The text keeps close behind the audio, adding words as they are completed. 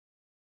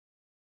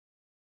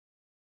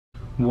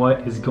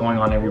What is going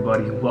on,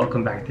 everybody?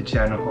 Welcome back to the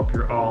channel. Hope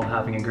you're all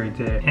having a great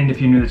day. And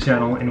if you're new to the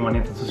channel and want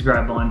to hit the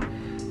subscribe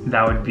button,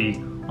 that would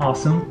be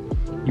awesome.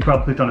 You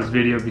probably clicked on this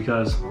video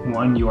because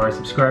one, you are a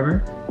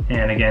subscriber,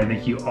 and again,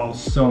 thank you all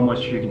so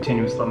much for your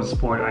continuous love and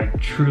support. I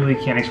truly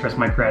can't express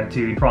my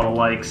gratitude for all the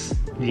likes,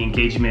 the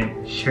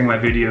engagement, sharing my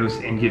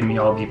videos, and giving me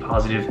all the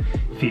positive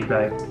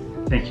feedback.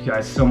 Thank you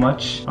guys so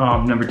much.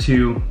 Number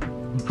two,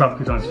 you probably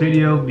clicked on this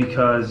video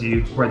because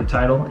you read the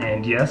title,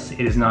 and yes,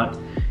 it is not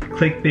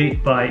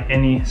clickbait by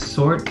any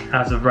sort.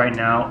 As of right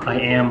now, I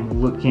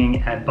am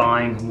looking at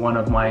buying one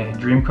of my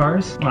dream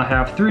cars. I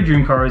have 3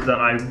 dream cars that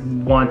I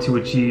want to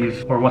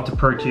achieve or want to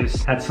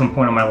purchase at some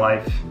point in my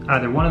life.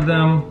 Either one of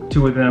them,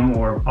 2 of them,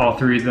 or all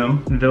 3 of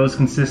them. Those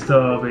consist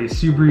of a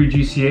Subaru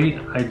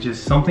GC8.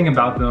 Something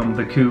about them,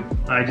 the coupe,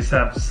 I just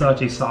have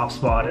such a soft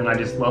spot and I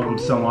just love them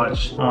so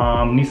much.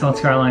 Nissan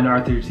Skyline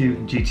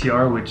R32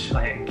 GTR, which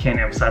I can't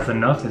emphasize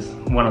enough, is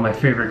one of my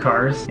favorite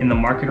cars in the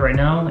market right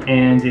now,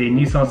 and a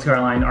Nissan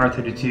Skyline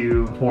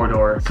R32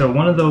 4-door. So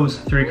one of those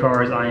 3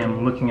 cars I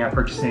am looking at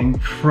purchasing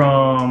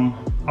from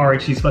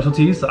RHC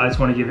Specialties. I just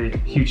want to give a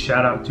huge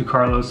shout out to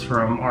Carlos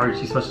from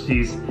RHC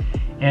Specialties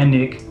and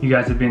Nick. You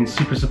guys have been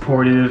super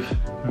supportive,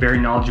 very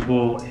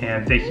knowledgeable,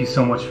 and thank you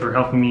so much for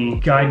helping me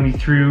guide me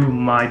through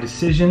my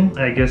decision.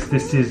 I guess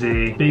this is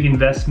a big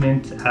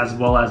investment as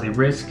well as a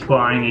risk,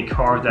 buying a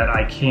car that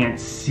I can't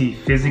see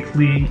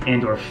physically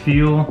and or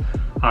feel.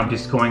 I'm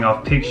just going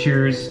off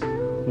pictures,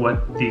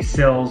 what the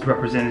sales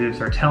representatives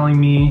are telling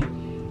me,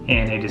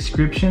 and a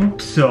description.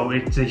 So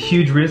it's a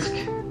huge risk,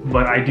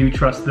 but I do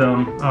trust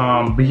them.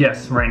 But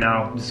yes, right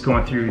now, I'm just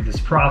going through this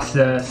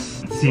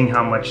process, seeing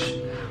how much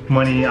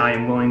money I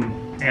am willing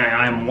and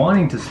I am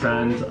wanting to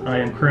spend. I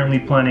am currently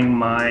planning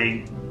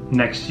my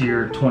next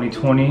year,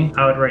 2020,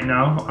 out right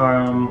now.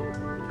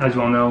 As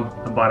you all know,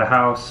 I bought a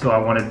house, so I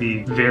want to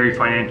be very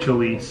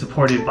financially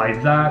supported by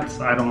that.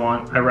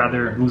 I'd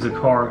rather lose a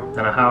car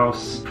than a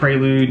house.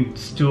 Prelude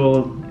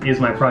still is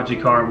my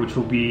project car, which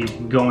will be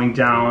going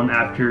down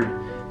after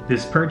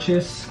this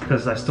purchase,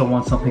 because I still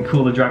want something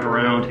cool to drive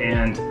around,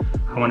 and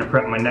I want to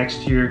prep my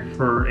next year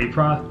for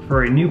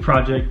a new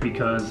project,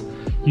 because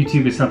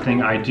YouTube is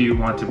something I do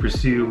want to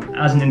pursue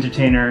as an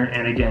entertainer.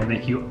 And again,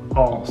 thank you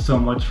all so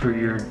much for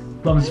your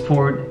love and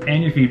support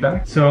and your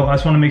feedback. So I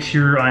just want to make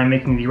sure I'm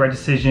making the right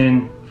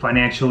decision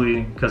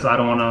financially, because I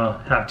don't want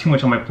to have too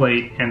much on my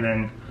plate and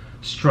then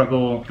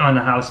struggle on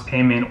the house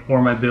payment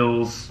or my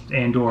bills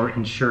and or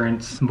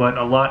insurance. But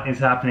a lot is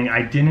happening.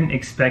 I didn't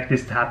expect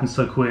this to happen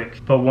so quick,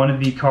 but one of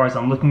the cars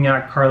I'm looking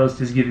at, Carlos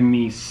is giving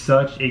me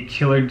such a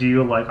killer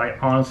deal. Like, I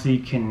honestly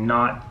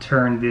cannot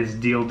turn this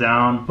deal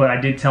down. But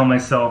I did tell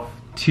myself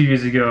 2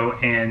 years ago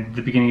and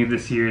the beginning of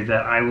this year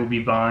that I will be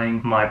buying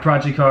my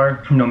project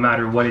car no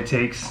matter what it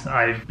takes.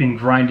 I've been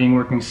grinding,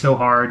 working so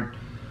hard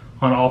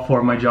on all 4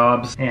 of my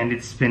jobs, and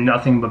it's been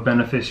nothing but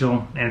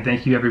beneficial. And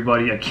thank you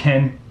everybody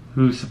again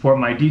who support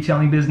my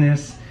detailing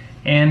business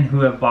and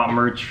who have bought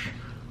merch.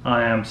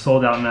 I am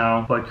sold out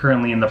now, but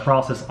currently in the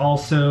process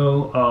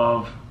also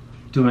of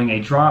doing a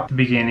drop at the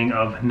beginning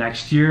of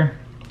next year.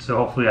 So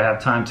hopefully I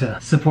have time to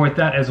support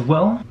that as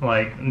well.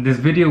 Like, this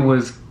video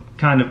was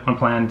kind of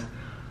unplanned.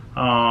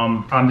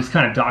 I'm just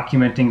kind of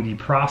documenting the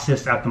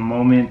process at the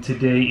moment.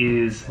 Today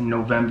is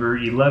November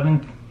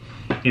 11th.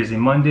 It is a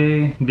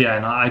Monday. Yeah,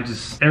 and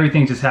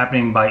everything's just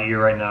happening by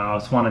ear right now. I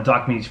just want to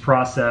document each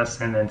process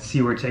and then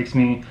see where it takes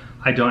me.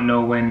 I don't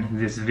know when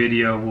this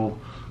video will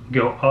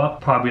go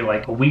up, probably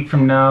like a week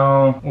from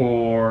now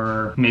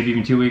or maybe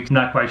even 2 weeks,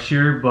 not quite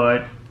sure.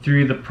 But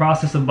through the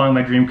process of buying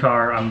my dream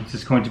car, I'm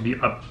just going to be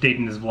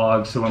updating this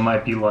vlog, so it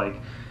might be like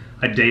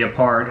a day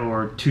apart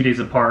or 2 days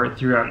apart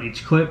throughout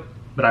each clip.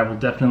 But I will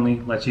definitely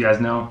let you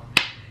guys know.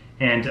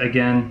 And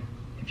again,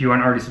 if you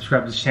aren't already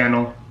subscribed to this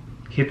channel,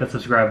 hit that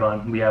subscribe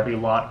button. We have a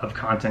lot of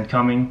content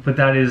coming. But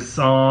that is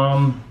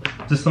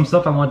just some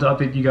stuff I wanted to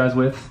update you guys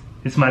with.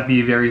 This might be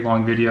a very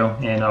long video,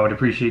 and I would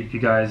appreciate if you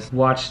guys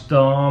watched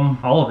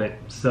all of it.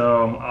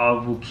 So I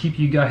will keep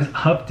you guys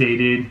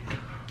updated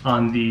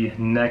on the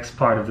next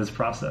part of this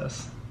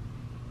process.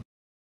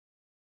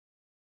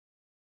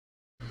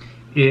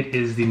 It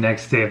is the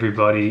next day,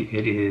 everybody.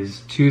 It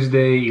is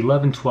Tuesday,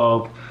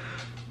 11/12.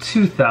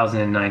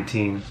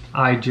 2019.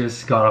 I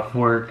just got off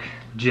work,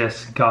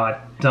 just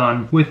got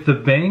done with the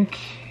bank,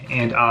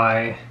 and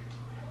I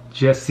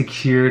just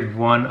secured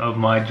one of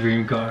my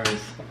dream cars.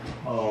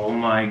 Oh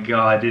my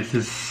god, this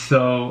is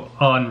so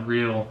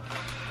unreal.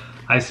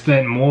 I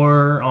spent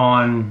more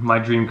on my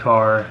dream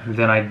car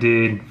than I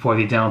did for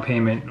the down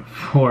payment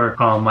for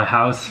my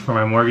house, for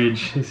my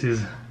mortgage. This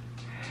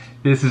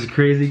is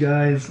crazy,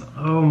 guys.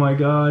 Oh my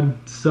god.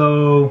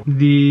 So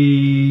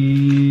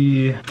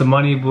the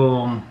money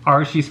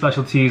RHC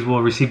Specialties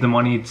will receive the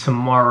money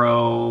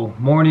tomorrow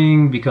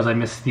morning, because I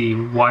missed the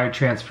wire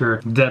transfer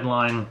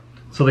deadline.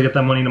 So they get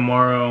that money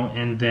tomorrow,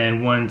 and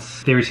then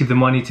once they receive the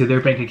money to their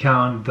bank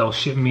account, they'll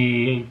ship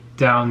me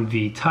down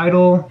the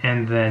title.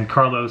 And then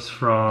Carlos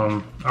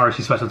from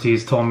RHC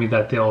Specialties told me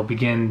that they'll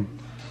begin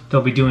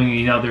They'll be doing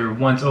another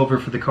once over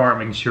for the car,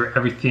 making sure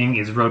everything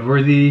is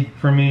roadworthy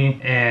for me,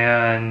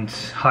 and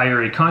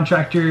hire a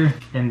contractor.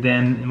 And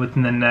then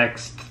within the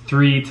next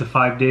 3 to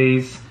 5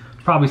 days,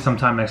 probably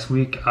sometime next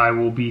week, I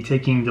will be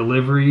taking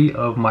delivery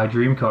of my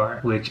dream car,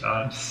 which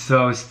I'm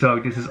so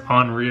stoked. This is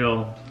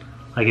unreal.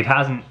 Like, it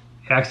hasn't,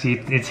 actually,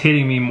 it's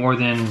hitting me more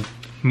than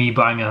me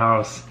buying a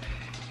house.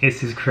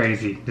 This is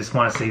crazy. Just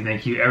want to say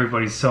thank you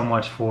everybody so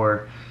much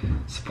for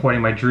supporting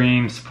my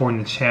dreams, supporting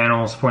the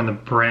channel, supporting the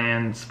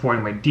brand,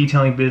 supporting my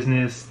detailing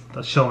business,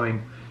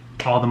 showing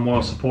all the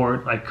moral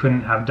support. I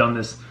couldn't have done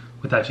this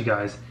without you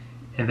guys.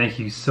 And thank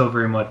you so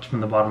very much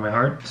from the bottom of my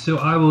heart. So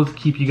I will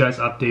keep you guys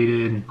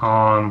updated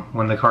on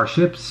when the car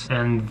ships.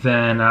 And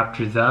then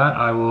after that,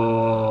 I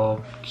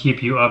will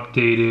keep you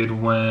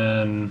updated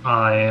when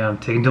I am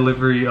taking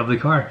delivery of the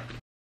car.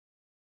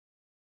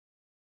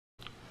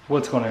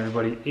 What's going on,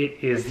 everybody?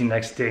 It is the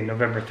next day,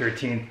 November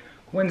 13th,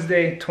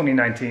 Wednesday,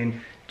 2019.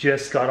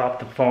 Just got off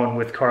the phone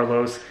with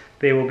Carlos.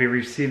 They will be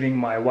receiving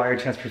my wire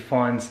transfer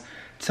funds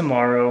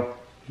tomorrow,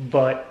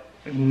 but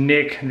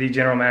Nick, the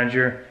general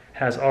manager,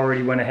 has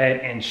already went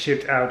ahead and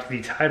shipped out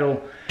the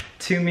title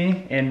to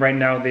me, and right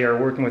now they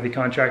are working with the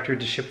contractor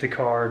to ship the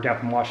car down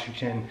from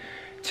Washington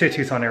to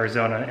Tucson,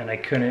 Arizona, and I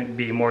couldn't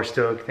be more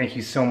stoked. Thank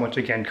you so much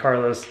again,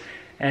 Carlos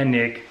and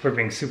Nick, for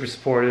being super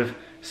supportive,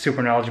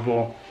 super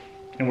knowledgeable,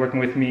 and working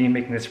with me,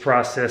 making this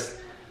process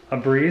a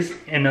breeze.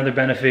 Another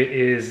benefit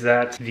is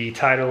that the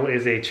title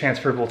is a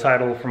transferable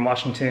title from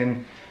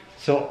Washington,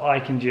 so I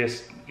can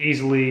just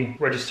easily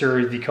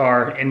register the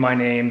car in my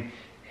name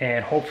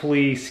and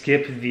hopefully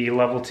skip the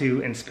level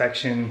 2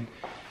 inspection.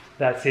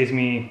 That saves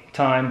me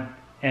time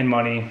and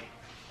money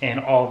and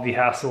all the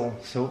hassle.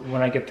 So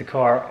when I get the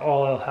car,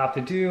 all I'll have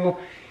to do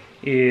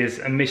is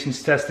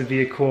emissions test the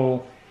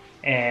vehicle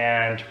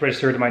and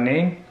register it to my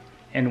name,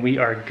 and we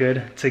are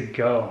good to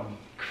go.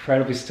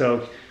 Incredibly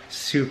stoked,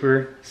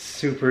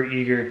 super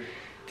eager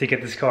to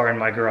get this car in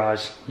my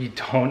garage. You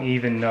don't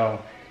even know.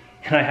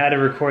 And I had to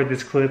record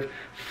this clip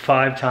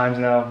 5 times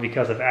now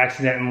because I've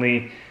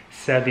accidentally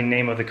said the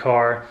name of the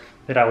car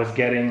that I was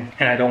getting,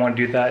 and I don't want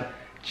to do that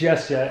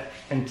just yet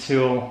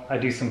until I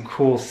do some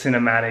cool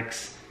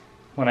cinematics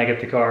when I get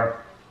the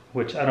car,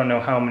 which I don't know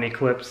how many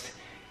clips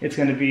it's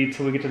going to be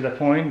till we get to that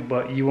point,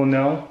 but you will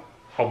know.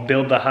 I'll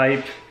build the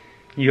hype.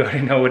 You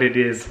already know what it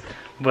is.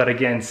 But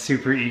again,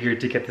 super eager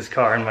to get this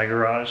car in my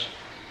garage.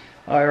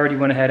 I already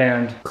went ahead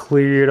and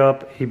cleared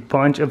up a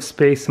bunch of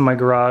space in my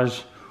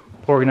garage,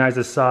 organized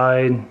the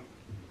side,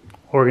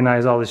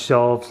 organized all the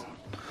shelves,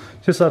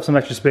 just have some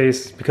extra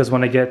space because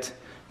when I get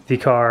the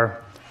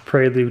car,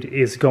 Prelude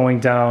is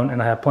going down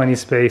and I have plenty of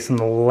space on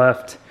the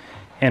left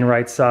and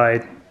right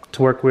side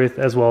to work with,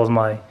 as well as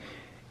my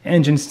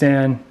engine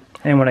stand.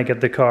 And when I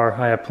get the car,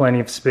 I have plenty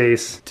of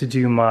space to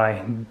do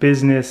my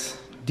business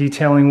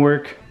detailing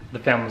work. The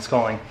family's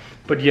calling.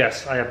 But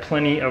yes, I have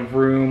plenty of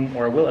room,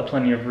 or I will have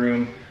plenty of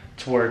room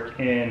to work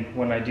in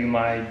when I do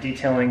my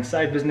detailing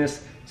side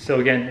business. So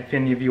again, if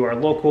any of you are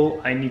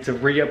local, I need to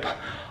re-up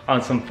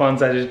on some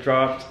funds I just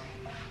dropped.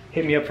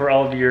 Hit me up for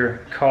all of your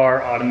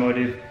car,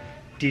 automotive,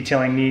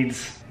 detailing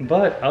needs.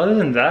 But other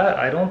than that,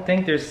 I don't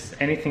think there's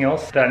anything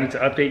else that I need to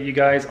update you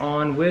guys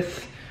on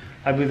with.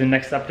 I believe the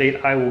next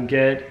update I will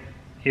get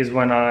is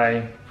when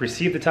I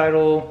receive the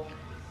title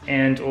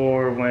and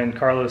or when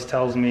Carlos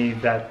tells me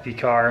that the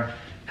car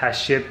has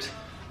shipped.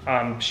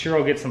 I'm sure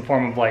I'll get some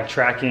form of like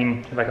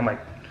tracking, if I can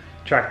like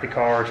track the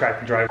car or track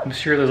the driver. I'm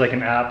sure there's like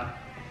an app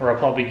where I'll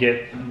probably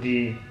get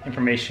the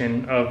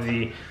information of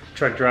the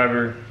truck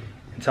driver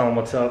and tell him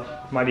what's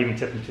up. Might even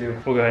tip him too.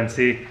 We'll go ahead and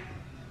see.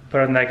 But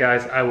other than that,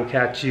 guys, I will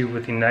catch you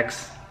with the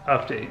next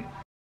update.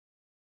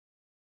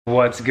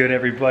 What's good,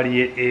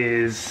 everybody? It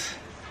is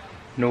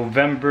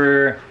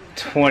November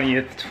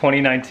 20th,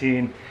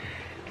 2019.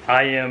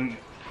 I am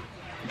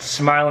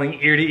smiling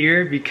ear to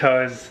ear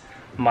because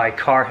my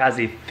car has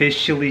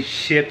officially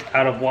shipped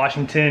out of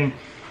Washington.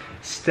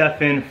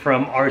 Stefan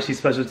from RC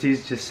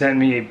Specialties just sent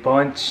me a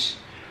bunch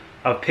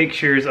of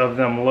pictures of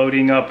them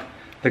loading up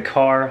the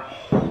car.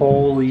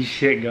 Holy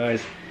shit,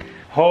 guys.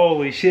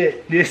 Holy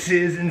shit, this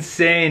is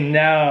insane.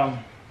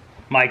 Now,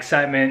 my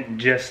excitement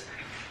just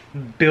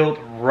built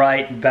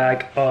right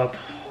back up.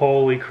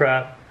 Holy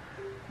crap.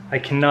 I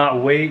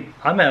cannot wait.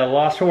 I'm at a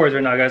loss for words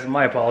right now, guys.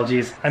 My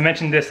apologies. I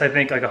mentioned this, I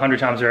think, like 100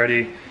 times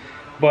already.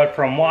 But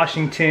from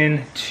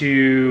Washington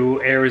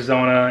to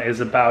Arizona is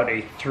about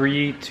a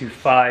 3 to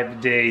 5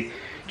 day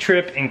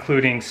trip,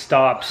 including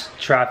stops,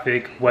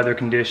 traffic, weather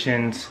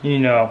conditions, you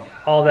know,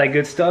 all that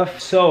good stuff.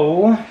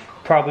 So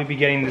probably be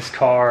getting this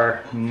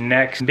car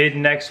mid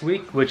next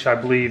week, which I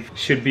believe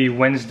should be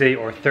Wednesday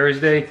or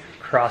Thursday.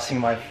 Crossing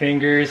my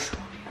fingers.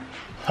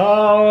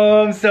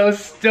 Oh, I'm so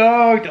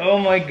stoked. Oh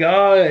my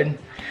God.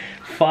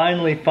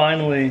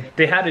 Finally.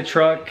 They had a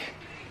truck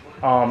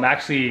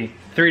actually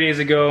 3 days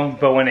ago,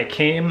 but when it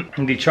came,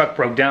 the truck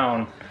broke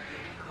down,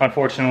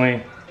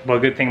 unfortunately. But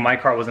good thing my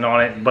car wasn't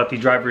on it, but the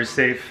driver is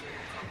safe.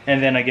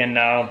 And then again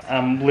now,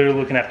 I'm literally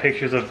looking at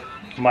pictures of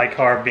my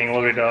car being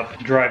loaded up,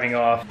 driving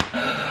off.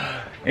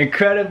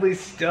 Incredibly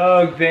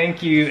stoked,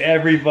 thank you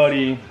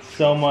everybody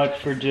so much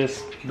for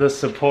just the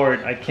support.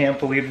 I can't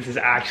believe this is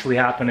actually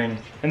happening.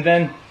 And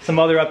then some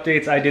other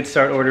updates. I did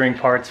start ordering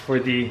parts for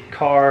the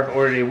car.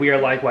 Ordered a We Are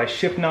Likewise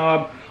shift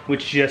knob,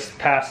 which just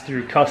passed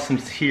through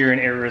customs here in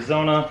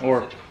Arizona,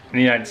 or in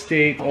the United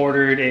States.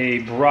 Ordered a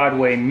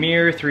Broadway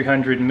mirror,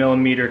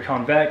 300mm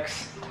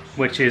convex,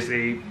 which is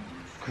a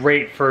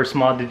great first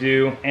mod to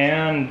do.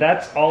 And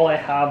that's all I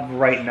have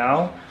right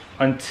now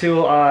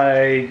until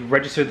I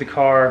register the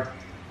car,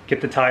 get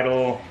the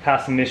title,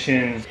 pass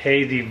emissions,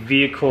 pay the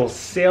vehicle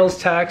sales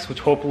tax, which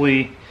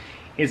hopefully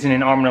isn't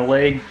an arm and a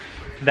leg.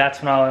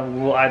 That's when I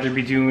will either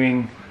be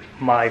doing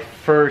my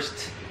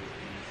first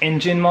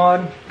engine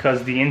mod,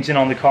 because the engine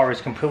on the car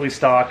is completely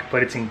stock,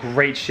 but it's in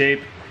great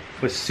shape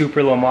with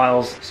super low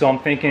miles. So I'm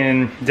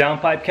thinking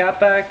downpipe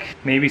catback,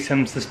 maybe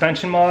some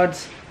suspension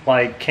mods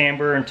like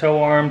camber and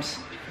tow arms,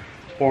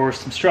 or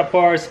some strut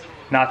bars.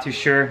 Not too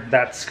sure.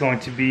 That's going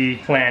to be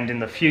planned in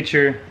the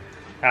future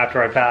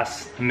after I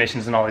pass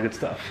emissions and all the good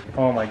stuff.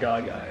 Oh my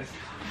God, guys.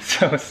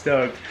 So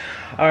stoked.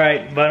 All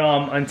right, but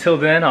until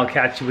then, I'll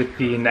catch you with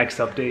the next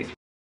update.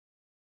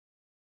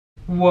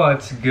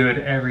 What's good,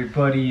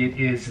 everybody? It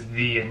is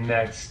the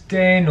next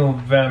day,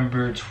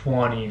 November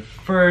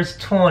 21st,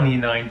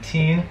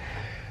 2019.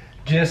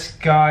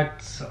 Just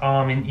got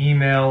an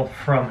email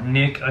from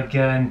Nick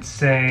again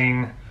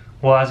saying,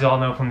 well, as you all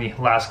know from the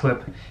last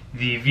clip,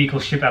 the vehicle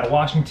shipped out of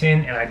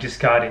Washington and I just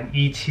got an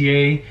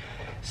ETA.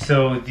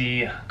 So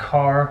the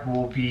car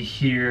will be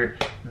here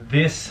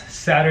this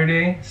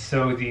Saturday,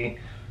 so the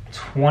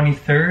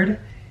 23rd,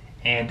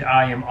 and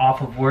I am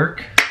off of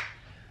work.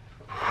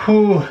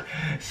 Whew,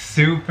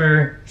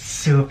 super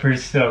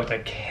stoked.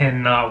 I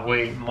cannot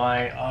wait.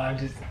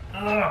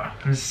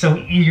 I'm so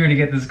eager to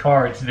get this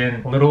car. It's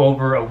been a little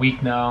over a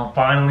week now.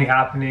 Finally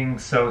happening.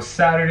 So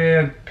Saturday,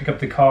 I pick up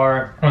the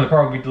car, or the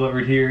car will be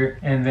delivered here,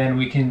 and then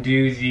we can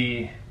do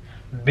the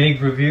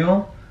big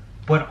reveal.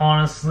 But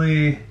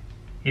honestly,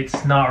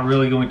 it's not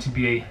really going to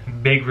be a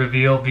big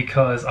reveal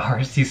because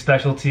RC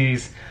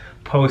Specialties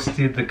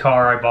posted the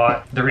car I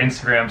bought, their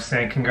Instagram,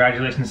 saying,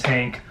 "Congratulations,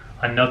 Hank,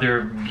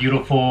 another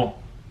beautiful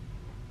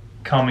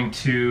coming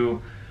to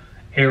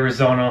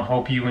Arizona.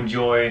 Hope you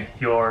enjoy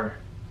your..."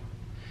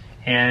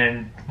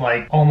 And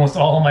like almost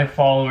all of my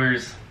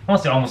followers, I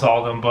won't say almost all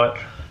of them, but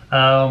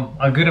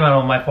a good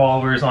amount of my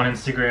followers on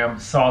Instagram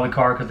saw the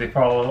car because they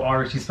follow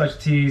RC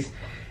Specialties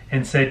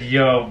and said,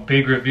 "Yo,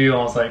 big reveal."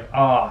 I was like,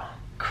 ah,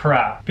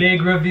 crap,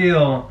 big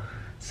reveal.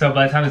 So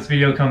by the time this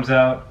video comes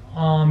out,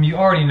 you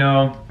already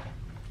know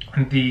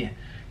the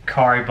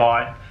car I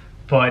bought.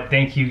 But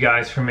thank you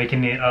guys for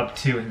making it up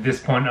to this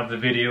point of the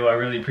video. I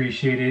really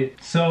appreciate it.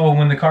 So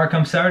when the car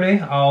comes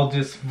Saturday, I'll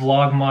just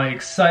vlog my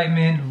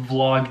excitement,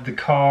 vlog the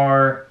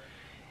car,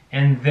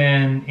 and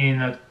then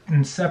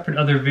in separate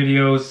other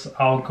videos,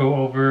 I'll go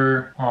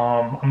over,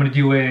 I'm gonna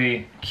do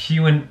a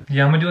I'm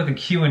gonna do like a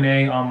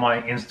Q&A on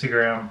my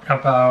Instagram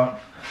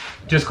about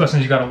just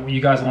questions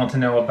you guys want to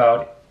know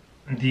about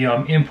the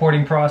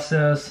importing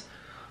process.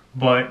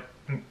 But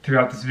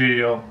throughout this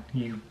video,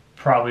 you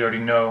probably already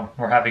know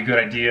or have a good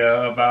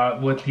idea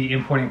about what the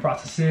importing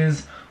process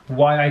is,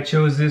 why I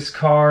chose this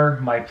car,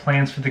 my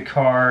plans for the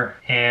car,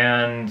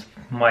 and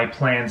my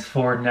plans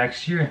for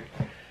next year.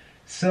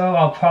 So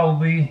I'll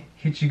probably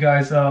hit you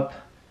guys up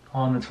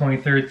on the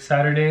 23rd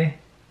Saturday.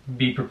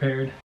 Be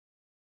prepared.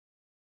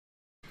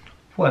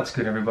 What's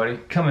good, everybody?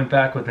 Coming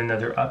back with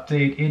another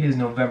update. It is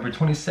November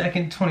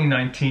 22nd,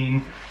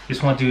 2019.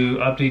 Just want to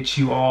update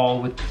you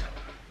all with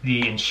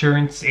the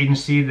insurance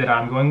agency that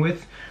I'm going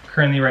with.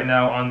 Currently right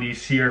now on the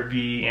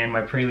CR-V and my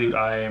Prelude,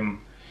 I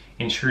am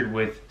insured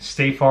with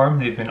State Farm.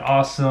 They've been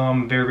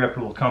awesome, very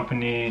reputable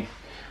company.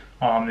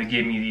 They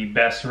gave me the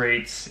best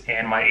rates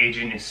and my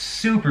agent is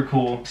super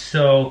cool.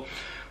 So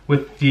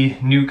with the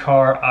new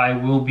car, I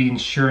will be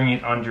insuring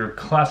it under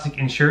Classic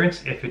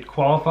Insurance if it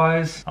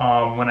qualifies.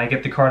 When I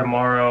get the car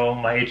tomorrow,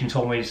 my agent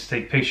told me to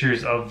take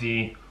pictures of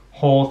the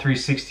whole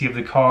 360 of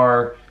the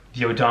car,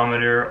 the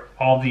odometer,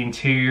 all the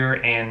interior,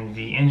 and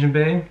the engine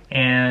bay.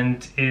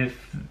 And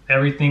if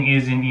everything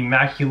is in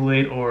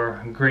immaculate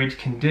or great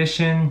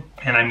condition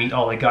and I meet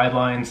all the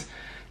guidelines,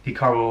 the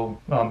car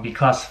will be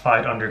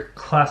classified under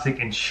Classic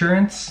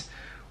Insurance,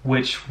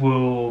 which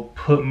will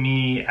put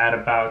me at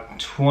about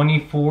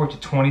 $24 to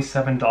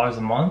 $27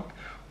 a month,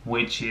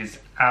 which is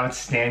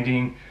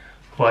outstanding.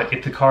 But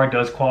if the car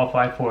does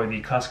qualify for the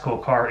Classical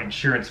Car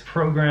Insurance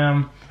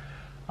Program,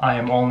 I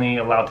am only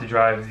allowed to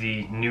drive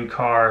the new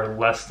car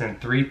less than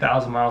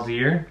 3,000 miles a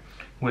year,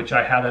 which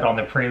I had that on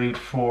the Prelude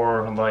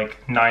for like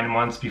 9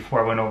 months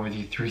before I went over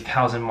the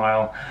 3,000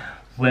 mile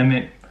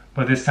limit.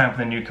 But this time for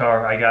the new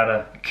car, I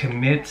gotta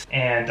commit.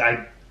 And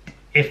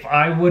if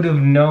I would have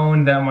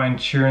known that my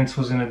insurance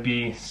was gonna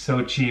be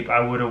so cheap,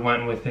 I would have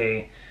went with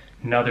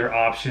another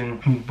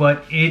option.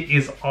 But it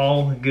is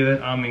all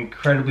good. I'm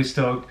incredibly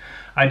stoked.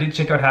 I did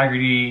check out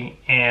Hagerty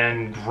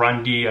and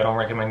Grundy. I don't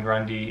recommend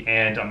Grundy,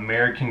 and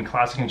American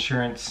Classic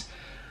Insurance.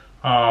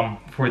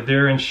 For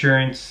their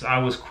insurance, I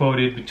was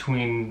quoted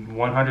between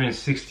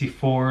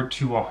 $164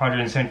 to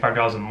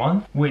 $175 a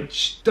month,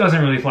 which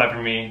doesn't really fly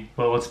for me,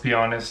 but let's be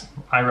honest,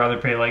 I'd rather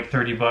pay like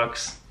 30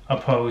 bucks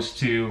opposed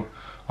to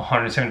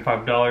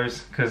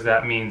 $175, because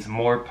that means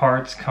more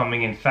parts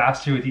coming in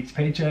faster with each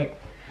paycheck.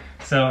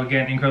 So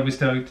again, incredibly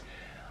stoked.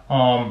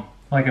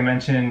 Like I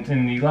mentioned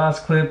in the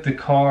last clip, the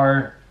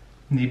car,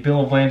 the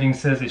bill of landing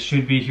says it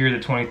should be here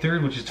the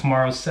 23rd, which is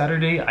tomorrow,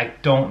 Saturday. I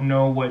don't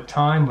know what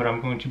time, but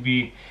I'm going to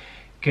be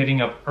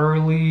getting up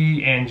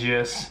early and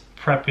just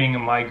prepping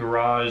my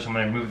garage. I'm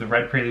gonna move the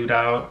red Prelude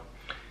out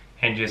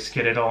and just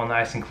get it all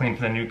nice and clean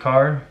for the new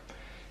car,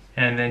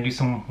 and then do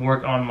some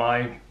work on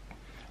my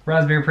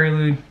Raspberry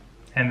Prelude,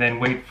 and then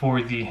wait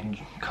for the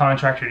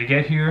contractor to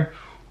get here.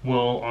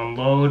 We'll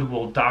unload,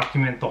 we'll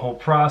document the whole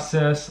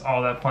process,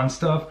 all that fun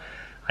stuff.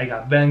 I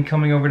got Ben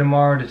coming over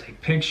tomorrow to take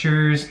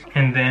pictures,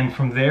 and then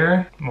from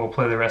there, we'll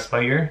play the rest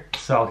by ear.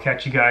 So I'll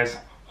catch you guys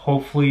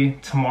hopefully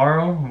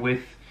tomorrow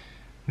with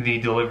the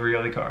delivery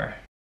of the car.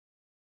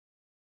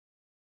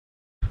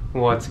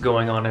 What's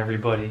going on,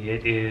 everybody?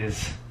 It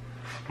is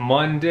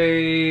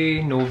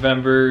Monday,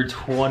 November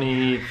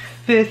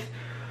 25th,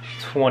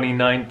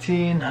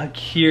 2019.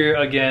 Here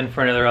again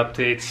for another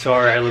update.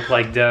 Sorry I look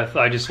like death.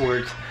 I just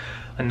worked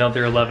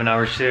another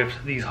 11-hour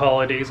shift. These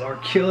holidays are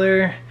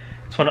killer.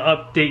 Just want to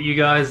update you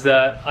guys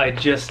that I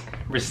just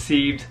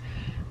received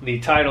the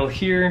title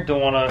here.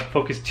 Don't want to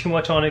focus too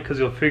much on it because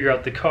you'll figure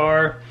out the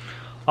car.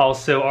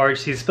 Also,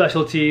 RHC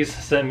Specialties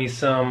sent me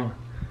some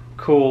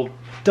cool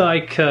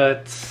die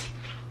cuts,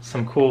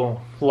 some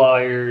cool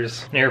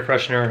flyers, an air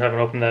freshener, haven't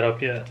opened that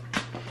up yet.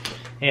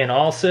 And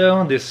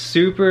also this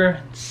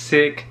super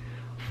sick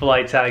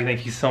flight tag.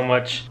 Thank you so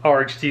much,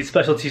 RHC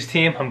Specialties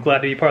team. I'm glad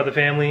to be part of the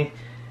family.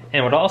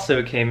 And what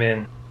also came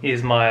in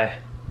is my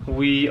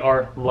We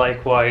Are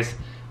Likewise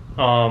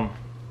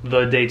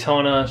the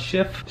Daytona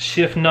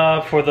shift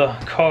knob for the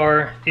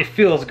car. It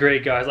feels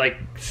great, guys. Like,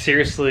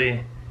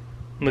 seriously,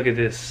 look at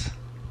this.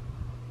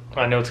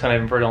 I know it's kind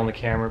of inverted on the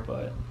camera,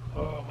 but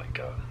oh my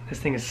god, this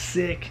thing is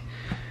sick.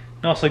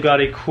 I also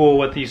got a cool,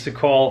 what they used to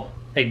call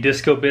a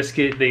disco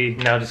biscuit. They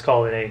now just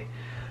call it a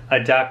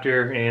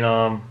adapter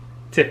in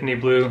Tiffany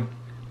blue.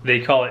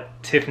 They call it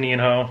Tiffany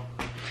and Ho.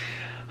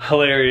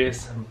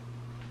 Hilarious.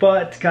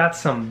 But got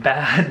some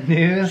bad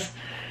news.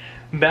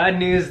 Bad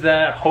news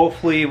that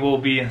hopefully will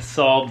be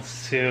solved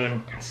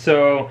soon.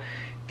 So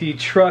the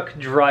truck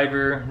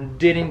driver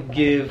didn't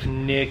give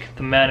Nick,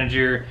 the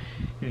manager,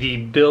 the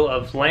bill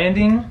of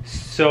landing.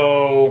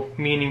 So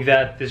meaning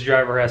that this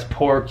driver has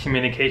poor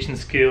communication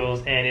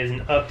skills and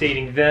isn't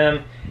updating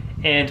them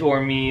and or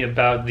me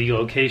about the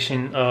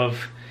location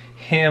of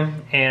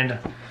him and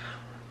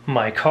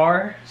my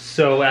car.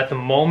 So at the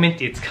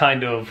moment it's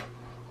kind of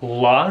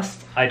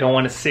lost. I don't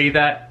want to say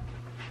that.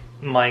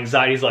 My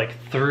anxiety is like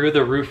through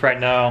the roof right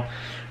now,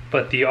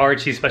 but the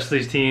RHC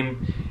Specialties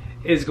team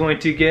is going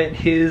to get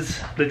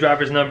the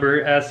driver's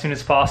number as soon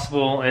as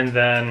possible, and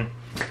then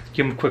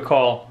give him a quick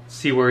call,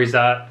 see where he's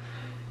at,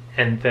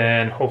 and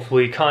then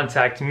hopefully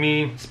contact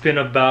me. It's been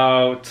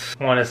about,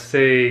 I want to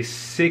say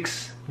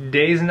 6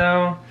 days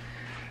now,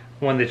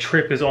 when the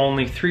trip is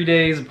only 3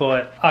 days,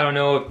 but I don't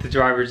know if the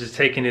driver's just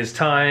taking his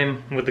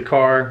time with the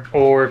car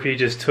or if he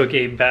just took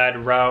a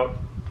bad route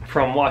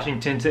from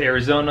Washington to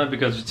Arizona,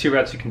 because there's 2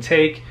 routes you can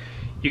take.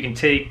 You can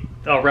take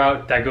a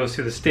route that goes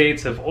through the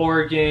states of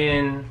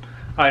Oregon,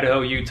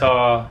 Idaho,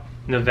 Utah,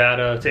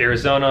 Nevada to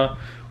Arizona,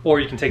 or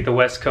you can take the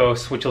West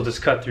Coast, which will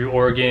just cut through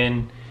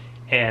Oregon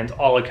and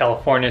all of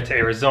California to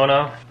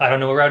Arizona. I don't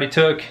know what route he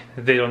took,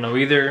 they don't know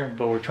either,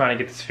 but we're trying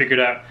to get this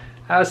figured out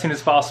as soon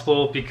as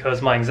possible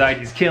because my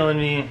anxiety is killing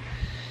me,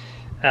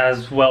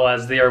 as well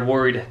as they are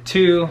worried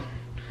too.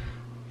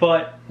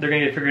 But they're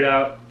gonna get it figured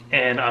out,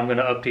 and I'm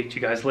gonna update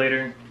you guys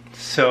later.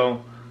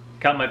 So,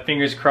 got my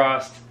fingers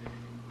crossed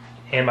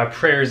and my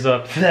prayers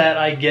up that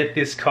I get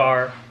this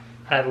car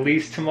at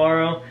least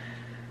tomorrow.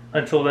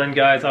 Until then,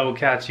 guys, I will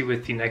catch you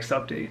with the next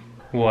update.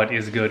 What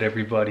is good,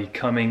 everybody?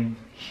 Coming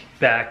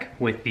back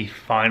with the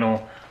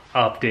final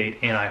update,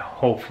 and I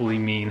hopefully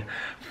mean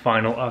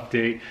final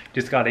update.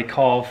 Just got a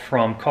call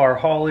from Car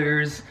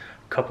Haulers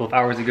a couple of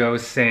hours ago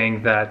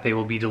saying that they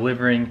will be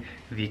delivering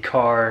the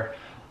car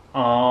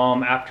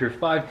after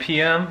 5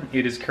 p.m.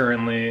 It is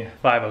currently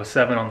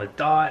 5:07 on the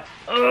dot.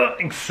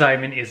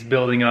 Excitement is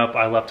building up.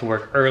 I left to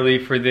work early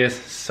for this.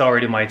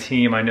 Sorry to my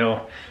team. I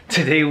know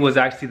today was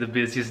actually the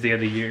busiest day of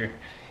the year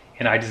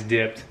and I just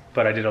dipped,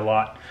 but I did a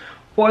lot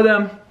for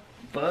them.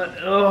 But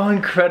oh,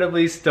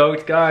 incredibly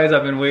stoked, guys.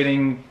 I've been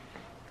waiting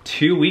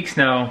 2 weeks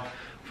now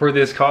for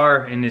this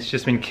car and it's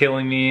just been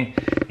killing me.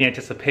 The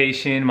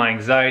anticipation, my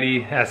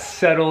anxiety has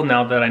settled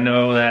now that I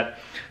know that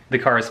the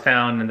car is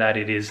found and that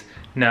it is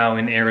now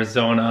in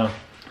Arizona.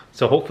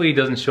 So hopefully it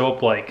doesn't show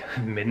up like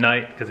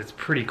midnight because it's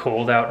pretty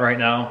cold out right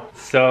now.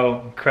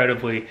 So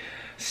incredibly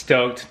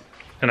stoked.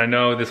 And I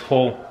know this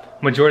whole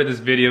majority of this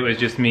video is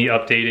just me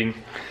updating,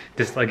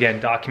 just again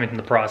documenting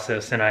the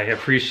process, and I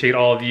appreciate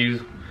all of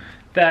you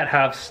that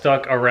have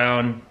stuck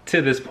around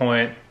to this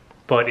point.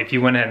 But if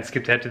you went ahead and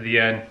skipped ahead to the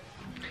end,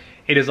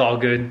 it is all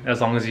good as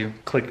long as you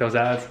click those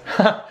ads.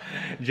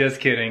 Just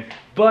kidding.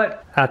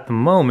 But at the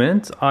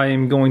moment, I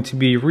am going to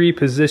be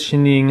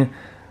repositioning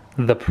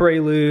the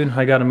Prelude.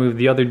 I gotta move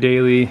the other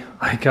daily.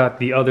 I got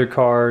the other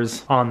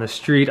cars on the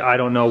street. I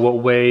don't know what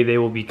way they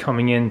will be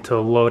coming in to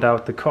load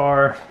out the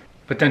car.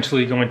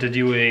 Potentially going to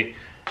do a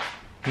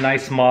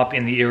nice mop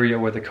in the area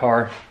where the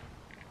car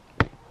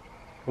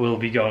will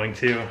be going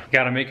to.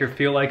 Gotta make her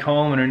feel like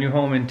home in her new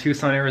home in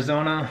Tucson,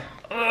 Arizona.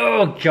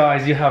 Oh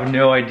guys, you have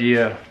no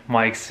idea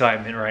my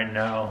excitement right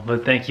now.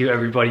 But thank you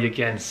everybody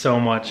again so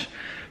much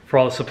for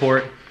all the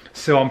support.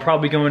 So I'm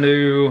probably going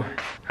to,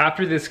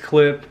 after this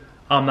clip,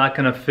 I'm not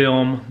gonna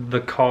film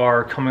the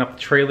car coming up the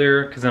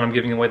trailer because then I'm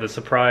giving away the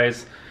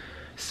surprise.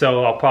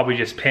 So I'll probably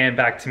just pan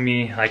back to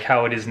me like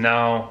how it is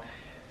now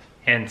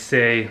and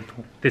say,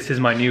 this is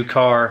my new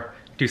car,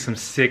 do some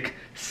sick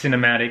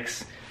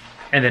cinematics.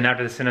 And then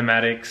after the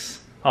cinematics,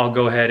 I'll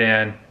go ahead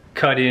and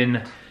cut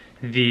in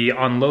the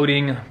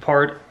unloading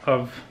part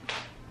of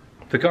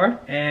the car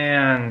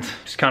and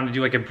just kind of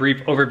do like a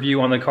brief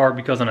overview on the car,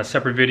 because on a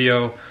separate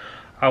video,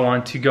 I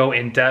want to go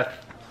in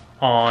depth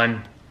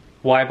on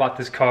why I bought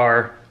this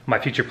car, my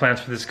future plans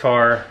for this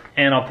car,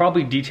 and I'll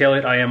probably detail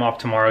it. I am off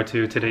tomorrow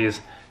too. Today is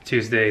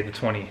Tuesday the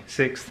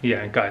 26th.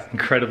 Yeah, guys,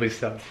 incredibly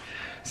stoked.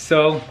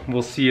 So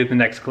we'll see you in the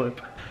next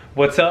clip.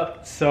 What's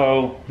up?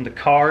 So the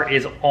car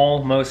is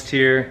almost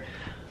here.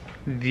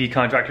 The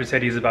contractor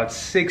said he's about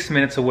 6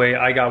 minutes away.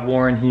 I got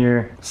Warren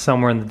here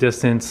somewhere in the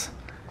distance.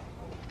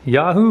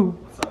 Yahoo!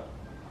 What's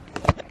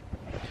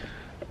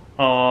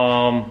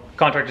up?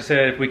 Contractor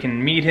said if we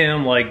can meet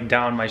him like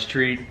down my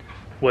street,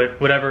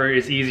 whatever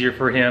is easier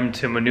for him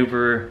to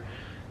maneuver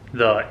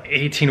the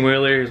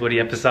 18-wheeler is what he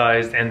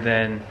emphasized, and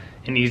then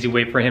an easy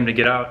way for him to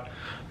get out.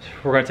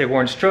 We're gonna take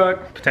Warren's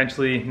truck,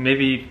 potentially,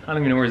 maybe, I don't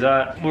even know where he's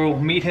at. We'll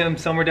meet him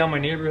somewhere down my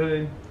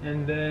neighborhood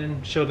and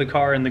then show the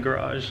car in the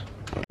garage.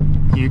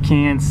 You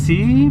can't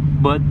see,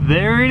 but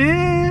there it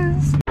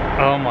is.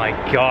 Oh my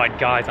God,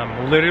 guys,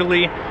 I'm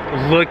literally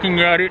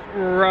looking at it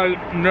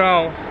right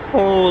now.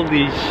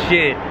 Holy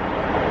shit.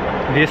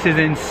 This is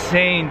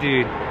insane,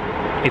 dude.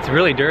 It's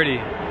really dirty,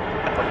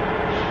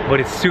 but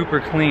it's super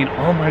clean.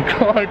 Oh my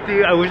God,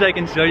 dude, I wish I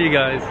can show you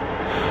guys.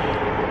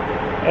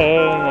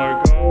 Oh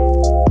my God.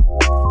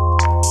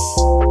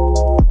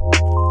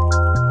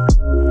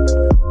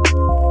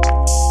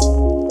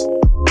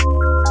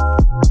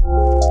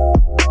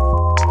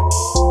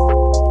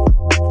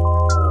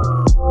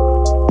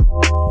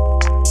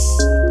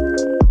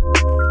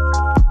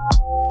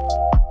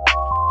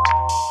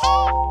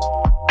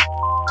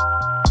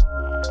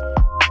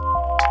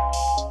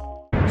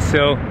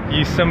 So,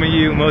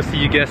 most of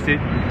you guessed it,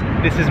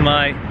 this is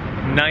my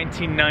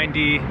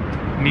 1990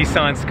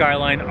 Nissan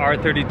Skyline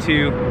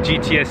R32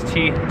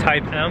 GTST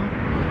Type M.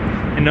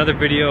 In another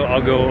video,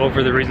 I'll go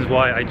over the reasons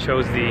why I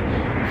chose the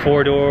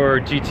 4-door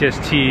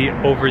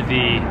GTST over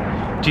the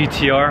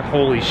GTR.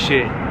 Holy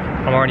shit,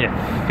 I'm already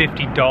at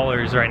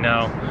 $50 right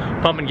now.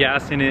 Pumping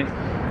gas in it.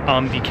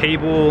 The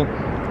cable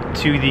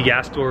to the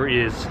gas door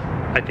is,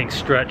 I think,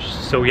 stretched,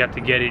 so we have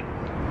to get it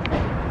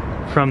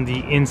from the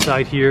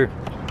inside here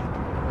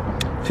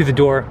to the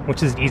door,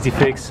 which is an easy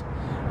fix.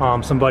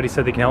 Somebody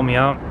said they can help me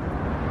out.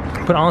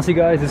 But honestly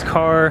guys, this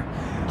car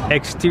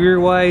exterior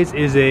wise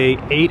is a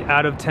 8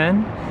 out of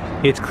 10.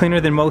 It's cleaner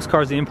than most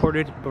cars they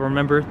imported, but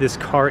remember, this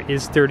car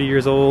is 30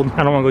 years old.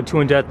 I don't want to go too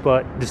in depth,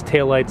 but this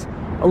taillight's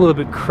a little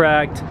bit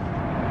cracked.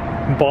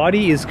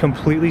 Body is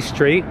completely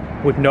straight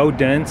with no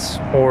dents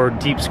or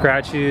deep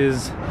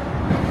scratches.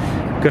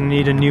 Gonna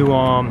need a new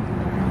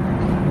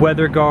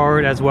weather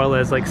guard as well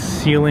as like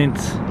sealant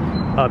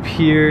up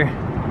here.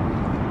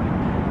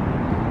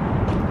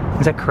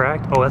 Is that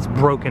cracked? Oh, that's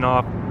broken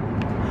off.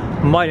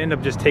 Might end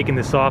up just taking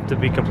this off, to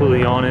be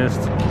completely honest.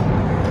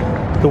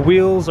 The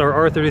wheels are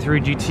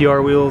R33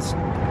 GTR wheels.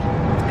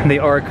 They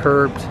are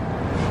curved,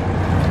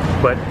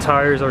 but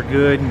tires are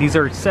good. These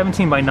are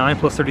 17x9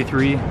 plus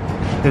 33.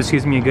 This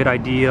gives me a good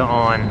idea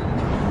on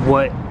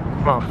what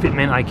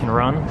fitment I can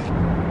run.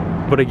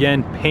 But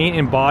again, paint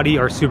and body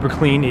are super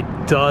clean. It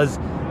does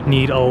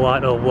need a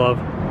lot of love.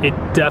 It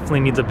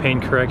definitely needs a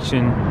paint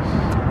correction.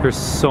 There's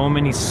so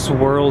many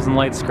swirls and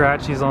light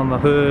scratches on the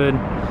hood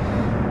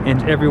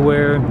and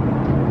everywhere.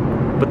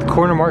 But the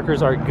corner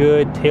markers are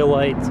good,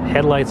 taillights,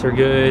 headlights are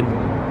good.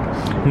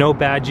 No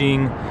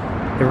badging.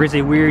 There is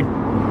a weird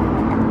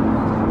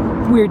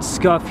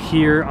scuff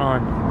here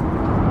on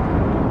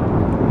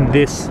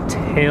this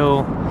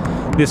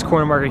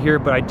corner marker here,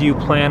 but I do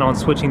plan on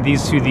switching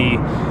these to the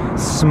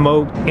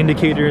smoke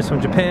indicators from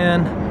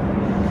Japan.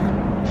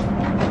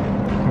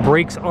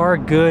 Brakes are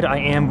good. I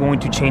am going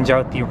to change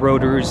out the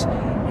rotors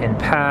and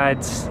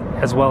pads,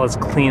 as well as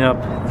clean up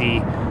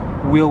the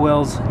wheel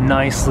wells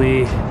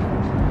nicely.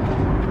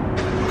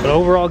 But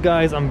overall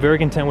guys, I'm very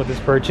content with this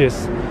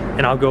purchase,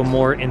 and I'll go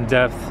more in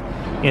depth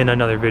in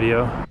another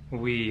video.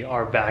 We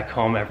are back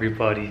home,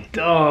 everybody.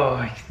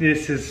 Oh,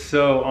 this is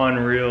so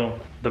unreal.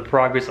 The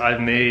progress I've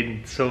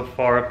made so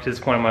far up to this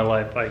point in my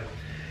life. I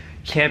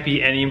can't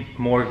be any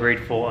more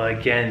grateful.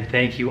 Again,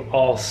 thank you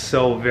all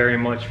so very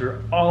much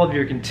for all of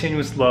your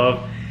continuous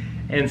love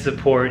and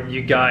support.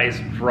 You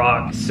guys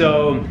rock.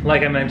 So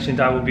like I mentioned,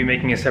 I will be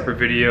making a separate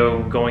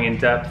video going in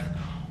depth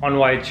on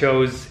why I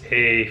chose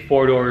a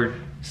 4-door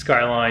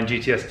Skyline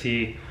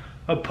GTS-T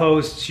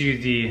opposed to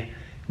the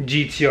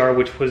GTR,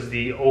 which was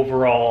the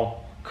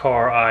overall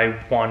car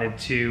I wanted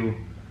to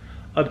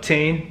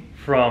obtain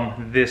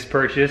from this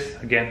purchase.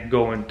 Again,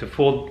 go into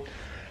full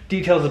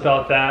details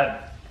about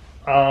that.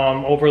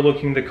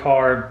 Overlooking the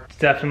car,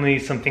 definitely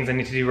some things I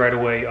need to do right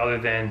away other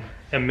than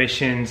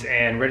emissions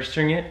and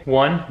registering it.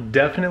 One,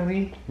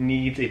 definitely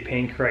needs a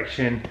paint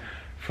correction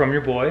from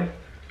your boy.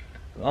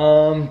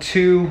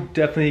 Two,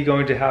 definitely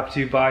going to have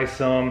to buy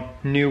some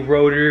new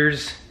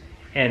rotors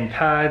and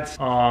pads.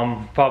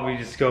 Probably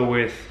just go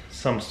with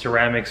some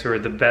ceramics or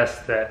the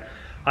best that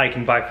I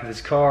can buy for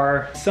this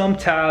car. Some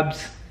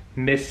tabs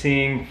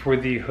missing for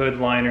the hood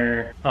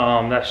liner.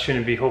 That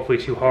shouldn't be hopefully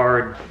too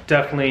hard.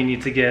 Definitely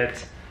need to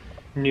get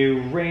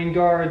new rain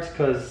guards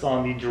because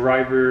on the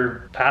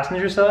driver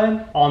passenger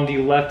side, on the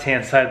left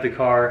hand side of the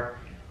car,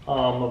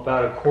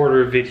 about a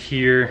quarter of it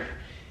here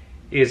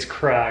is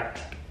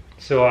cracked.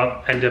 So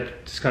I'll end up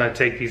just gonna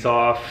take these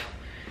off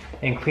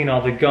and clean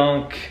all the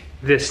gunk.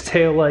 This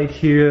tail light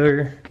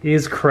here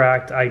is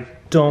cracked. I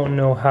don't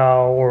know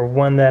how or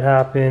when that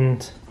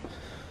happened.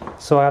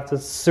 So I have to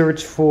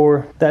search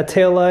for that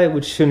tail light,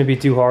 which shouldn't be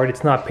too hard.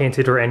 It's not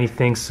painted or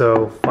anything,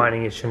 so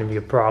finding it shouldn't be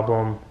a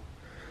problem.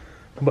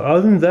 But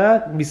other than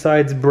that,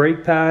 besides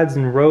brake pads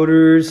and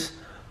rotors,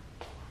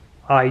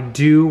 I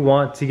do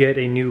want to get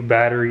a new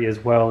battery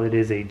as well. It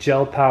is a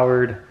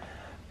gel-powered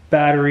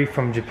battery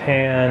from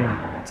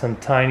Japan, some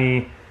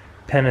tiny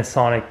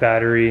Panasonic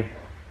battery.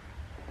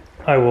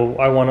 I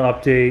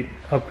want to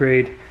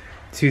upgrade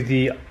to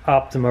the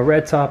Optima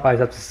Red Top. I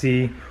have to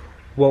see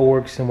what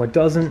works and what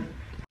doesn't.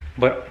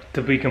 But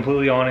to be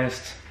completely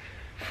honest,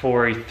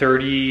 for a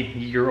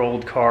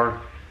 30-year-old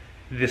car,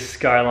 this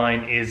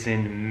Skyline is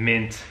in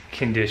mint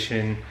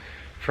condition.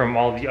 From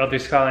all the other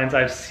Skylines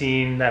I've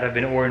seen that have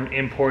been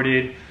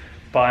imported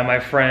by my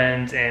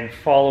friends and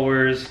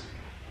followers,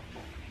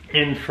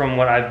 and from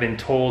what I've been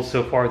told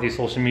so far through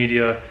social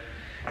media,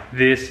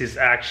 this is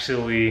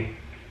actually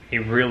a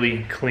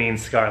really clean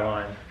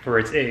Skyline for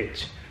its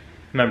age.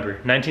 Remember,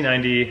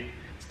 1990,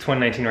 it's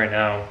 2019 right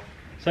now,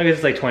 so I guess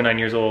it's like 29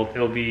 years old.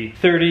 It'll be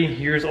 30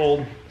 years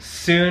old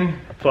soon,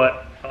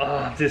 but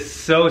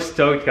just so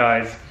stoked,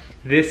 guys.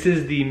 This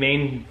is the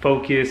main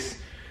focus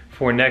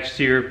for next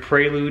year.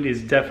 Prelude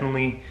is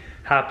definitely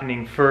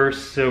happening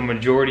first, so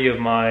majority of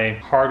my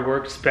hard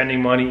work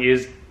spending money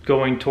is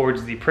going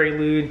towards the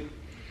Prelude.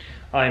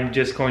 I'm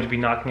just going to be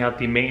knocking out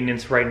the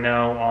maintenance right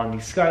now on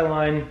the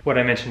Skyline, what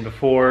I mentioned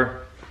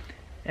before.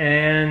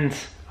 And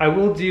I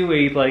will do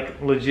a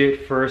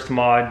legit first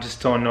mod, just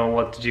don't know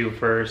what to do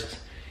first.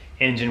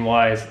 Engine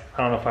wise, I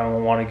don't know if I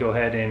want to go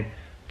ahead and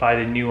buy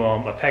the new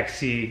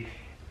Apexi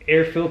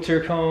air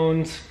filter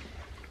cones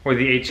or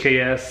the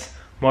HKS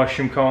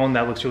mushroom cone,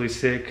 that looks really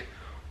sick,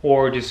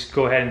 or just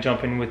go ahead and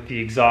jump in with the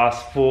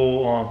exhaust,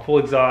 full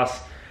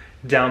exhaust,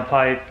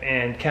 downpipe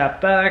and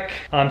cap back.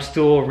 I'm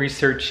still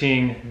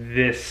researching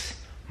this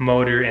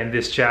motor and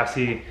this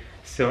chassis,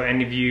 so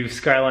any of you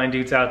Skyline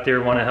dudes out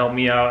there want to help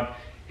me out,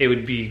 it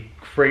would be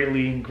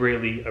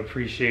greatly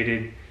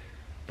appreciated.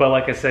 But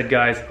like I said,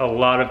 guys, a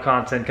lot of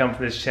content coming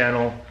from this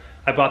channel.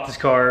 I bought this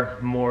car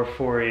more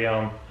for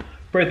a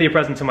birthday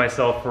present to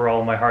myself for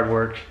all my hard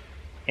work,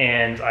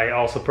 and I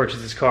also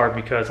purchased this car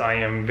because I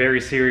am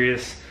very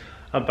serious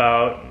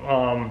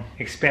about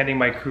expanding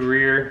my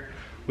career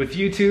with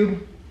YouTube.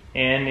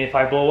 And if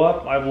I blow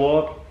up, I blow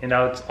up, and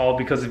now it's all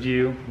because of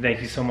you.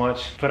 Thank you so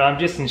much. But I'm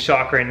just in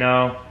shock right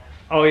now.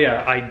 Oh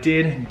yeah, I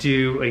did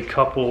do a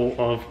couple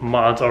of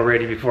mods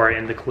already before I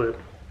end the clip.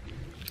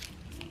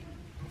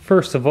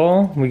 First of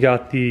all, we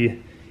got the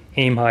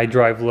Aim High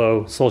Drive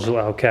Low Social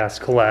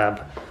Outcast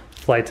collab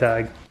flight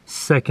tag.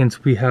 Second,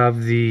 we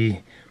have the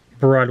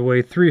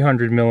Broadway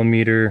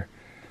 300mm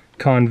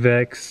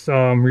convex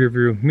rear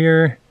view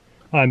mirror.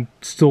 I'm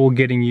still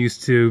getting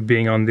used to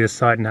being on this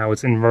side and how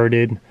it's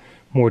inverted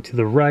more to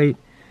the right.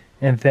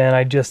 And then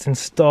I just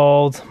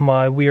installed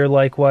my We Are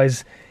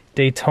Likewise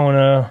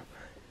Daytona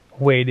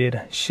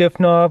weighted shift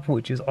knob,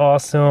 which is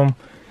awesome.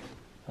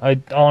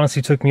 It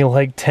honestly took me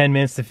like 10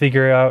 minutes to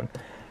figure out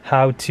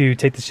how to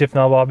take the shift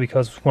knob off,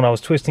 because when I was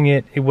twisting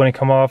it, it wouldn't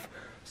come off.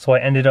 So I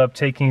ended up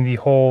taking the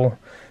whole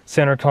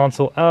center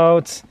console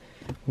out.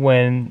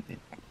 When,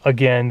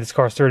 again, this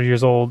car's 30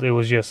 years old, it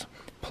was just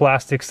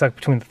plastic stuck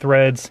between the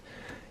threads.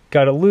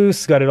 Got it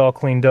loose, got it all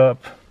cleaned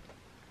up,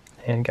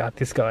 and got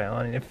this guy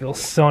on, and it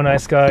feels so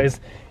nice,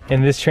 guys.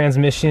 And this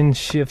transmission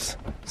shifts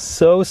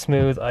so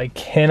smooth. I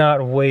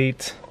cannot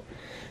wait.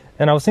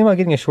 And I was thinking about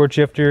getting a short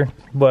shifter,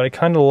 but I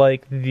kind of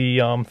like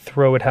the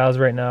throw it has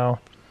right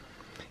now.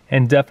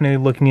 And definitely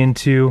looking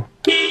into,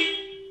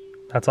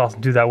 that's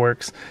awesome, dude, that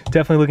works.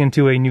 Definitely looking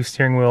into a new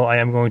steering wheel. I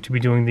am going to be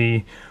doing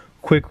the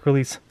quick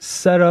release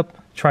setup,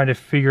 trying to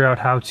figure out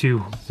how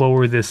to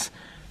lower this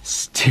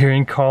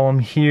steering column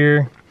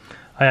here.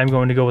 I am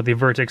going to go with the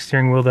Vertex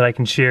steering wheel that I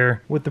can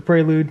share with the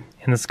Prelude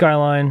and the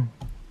Skyline.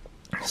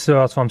 So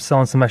that's why I'm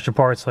selling some extra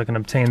parts so I can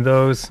obtain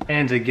those.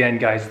 And again,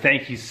 guys,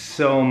 thank you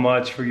so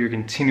much for your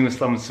continuous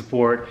love and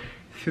support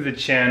through the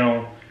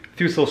channel,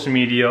 through social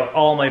media,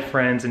 all my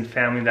friends and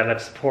family that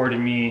have supported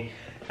me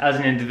as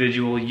an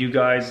individual. You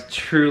guys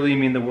truly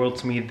mean the world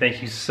to me.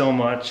 Thank you so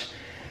much.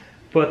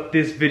 But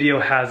this video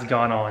has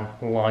gone on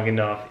long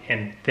enough,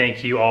 and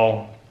thank you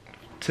all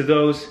to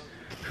those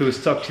who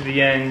stuck to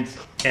the end,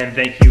 and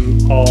thank you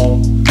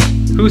all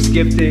who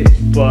skipped it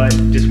but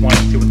just wanted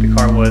to see what the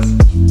car was.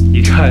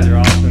 You guys are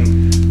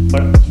awesome.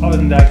 But other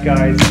than that,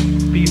 guys,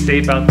 be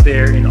safe out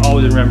there, and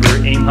always remember,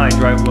 aim high,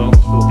 drive low.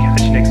 We'll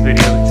catch you next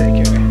video.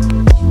 Take care.